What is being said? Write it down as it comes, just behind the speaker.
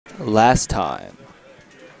Last time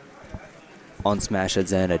on Smash at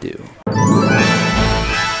Xanadu.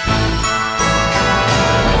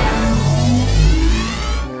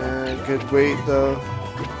 Yeah, good weight though.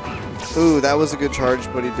 Ooh, that was a good charge,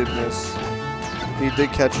 but he did miss. He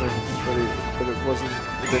did catch him, but it wasn't.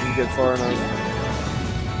 It didn't get far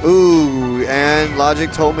enough. Ooh, and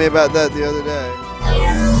Logic told me about that the other day.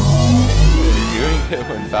 Doing it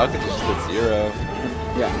when Falcon just hit 0.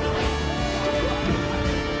 Yeah.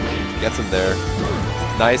 Gets him there.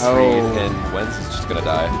 Nice read, and Wenz is just gonna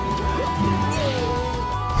die.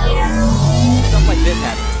 Stuff like this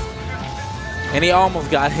happens. And he almost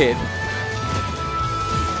got hit.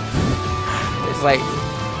 It's like,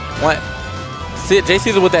 what? Jay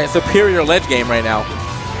Caesar with that superior ledge game right now.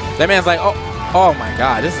 That man's like, oh my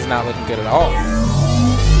God, this is not looking good at all. I'm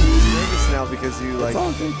nervous now because you like,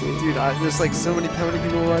 dude, there's like so many, how many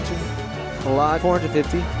people watching? A lot.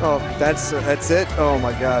 450. Oh, that's it. Oh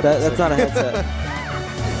my God. That's not a headset.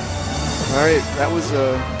 All right, that was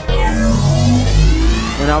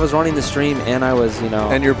And I was running the stream, and I was, you know.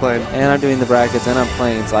 And you're playing. And I'm doing the brackets, and I'm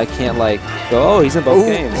playing, so I can't like go. Oh, he's in both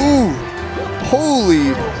games. Ooh,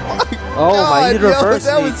 holy. Oh my, he reversed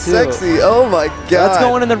that me was too. sexy. Oh my God. That's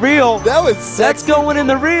going in the reel. That was sexy. That's going in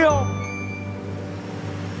the reel.